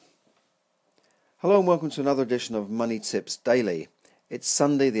Hello and welcome to another edition of Money Tips Daily. It's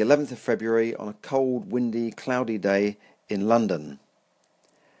Sunday the 11th of February on a cold, windy, cloudy day in London.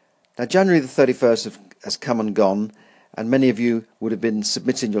 Now January the 31st has come and gone, and many of you would have been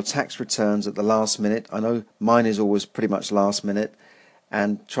submitting your tax returns at the last minute. I know mine is always pretty much last minute,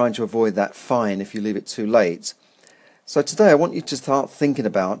 and trying to avoid that fine if you leave it too late. So today I want you to start thinking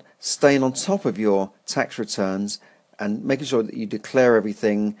about staying on top of your tax returns and making sure that you declare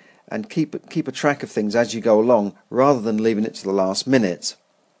everything and keep a track of things as you go along rather than leaving it to the last minute.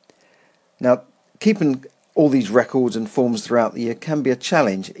 Now, keeping all these records and forms throughout the year can be a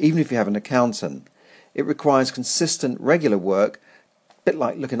challenge, even if you have an accountant. It requires consistent, regular work, a bit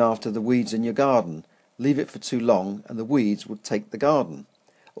like looking after the weeds in your garden. Leave it for too long and the weeds will take the garden.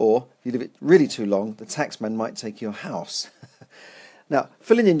 Or, if you leave it really too long, the taxman might take your house. Now,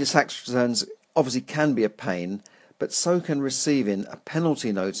 filling in your tax returns obviously can be a pain, but so can receiving a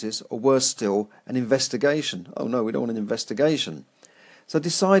penalty notice, or worse still, an investigation. Oh no, we don't want an investigation. So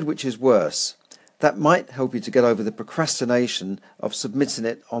decide which is worse. That might help you to get over the procrastination of submitting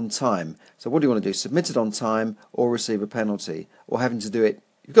it on time. So what do you want to do? Submit it on time or receive a penalty? Or having to do it,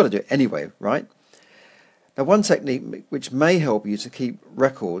 you've got to do it anyway, right? Now, one technique which may help you to keep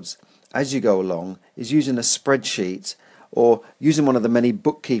records as you go along is using a spreadsheet or using one of the many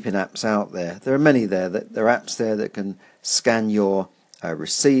bookkeeping apps out there. There are many there. There are apps there that can scan your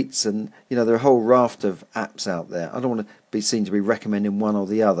receipts, and there are a whole raft of apps out there. I don't want to be seen to be recommending one or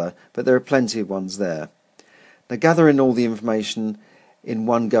the other, but there are plenty of ones there. Now, gathering all the information in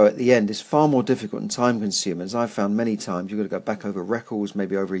one go at the end is far more difficult and time consuming. As I've found many times, you've got to go back over records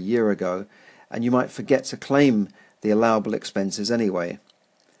maybe over a year ago, and you might forget to claim the allowable expenses anyway.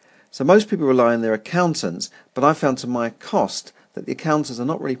 So most people rely on their accountants, but I found to my cost that the accountants are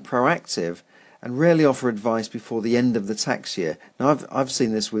not really proactive and rarely offer advice before the end of the tax year. Now I've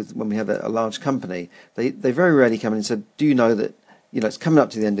seen this with when we have a large company. They very rarely come in and say, do you know that it's coming up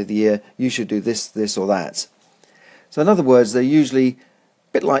to the end of the year, you should do this or that. So in other words, they're usually a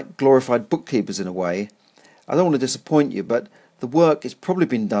bit like glorified bookkeepers in a way. I don't want to disappoint you, but the work is probably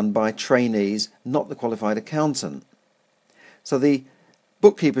been done by trainees, not the qualified accountant. So the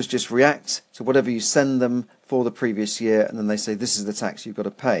bookkeepers just react to whatever you send them for the previous year, and then they say this is the tax you've got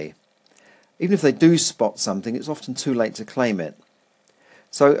to pay. Even if they do spot something, it's often too late to claim it.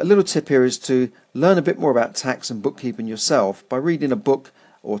 So a little tip here is to learn a bit more about tax and bookkeeping yourself by reading a book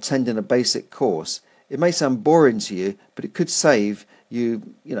or attending a basic course. It may sound boring to you, but it could save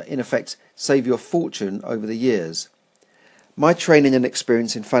you, in effect, save your fortune over the years. My training and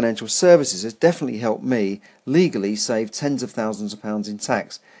experience in financial services has definitely helped me legally save tens of thousands of pounds in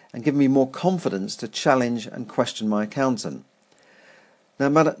tax and given me more confidence to challenge and question my accountant. No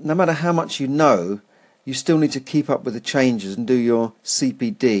matter how much you know, you still need to keep up with the changes and do your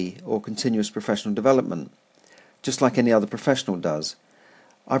CPD or continuous professional development, just like any other professional does.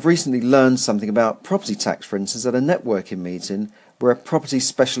 I've recently learned something about property tax, for instance, at a networking meeting where a property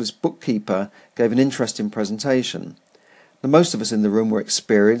specialist bookkeeper gave an interesting presentation. Now, most of us in the room were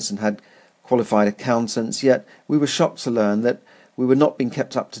experienced and had qualified accountants, yet we were shocked to learn that we were not being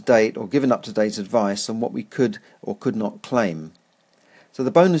kept up to date or given up to date advice on what we could or could not claim. So the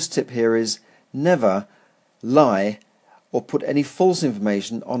bonus tip here is never lie or put any false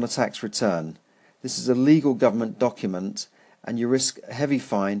information on a tax return. This is a legal government document and you risk a heavy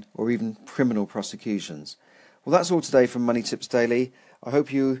fine or even criminal prosecutions. Well, that's all today from Money Tips Daily. I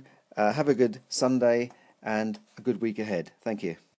hope you have a good Sunday and a good week ahead. Thank you.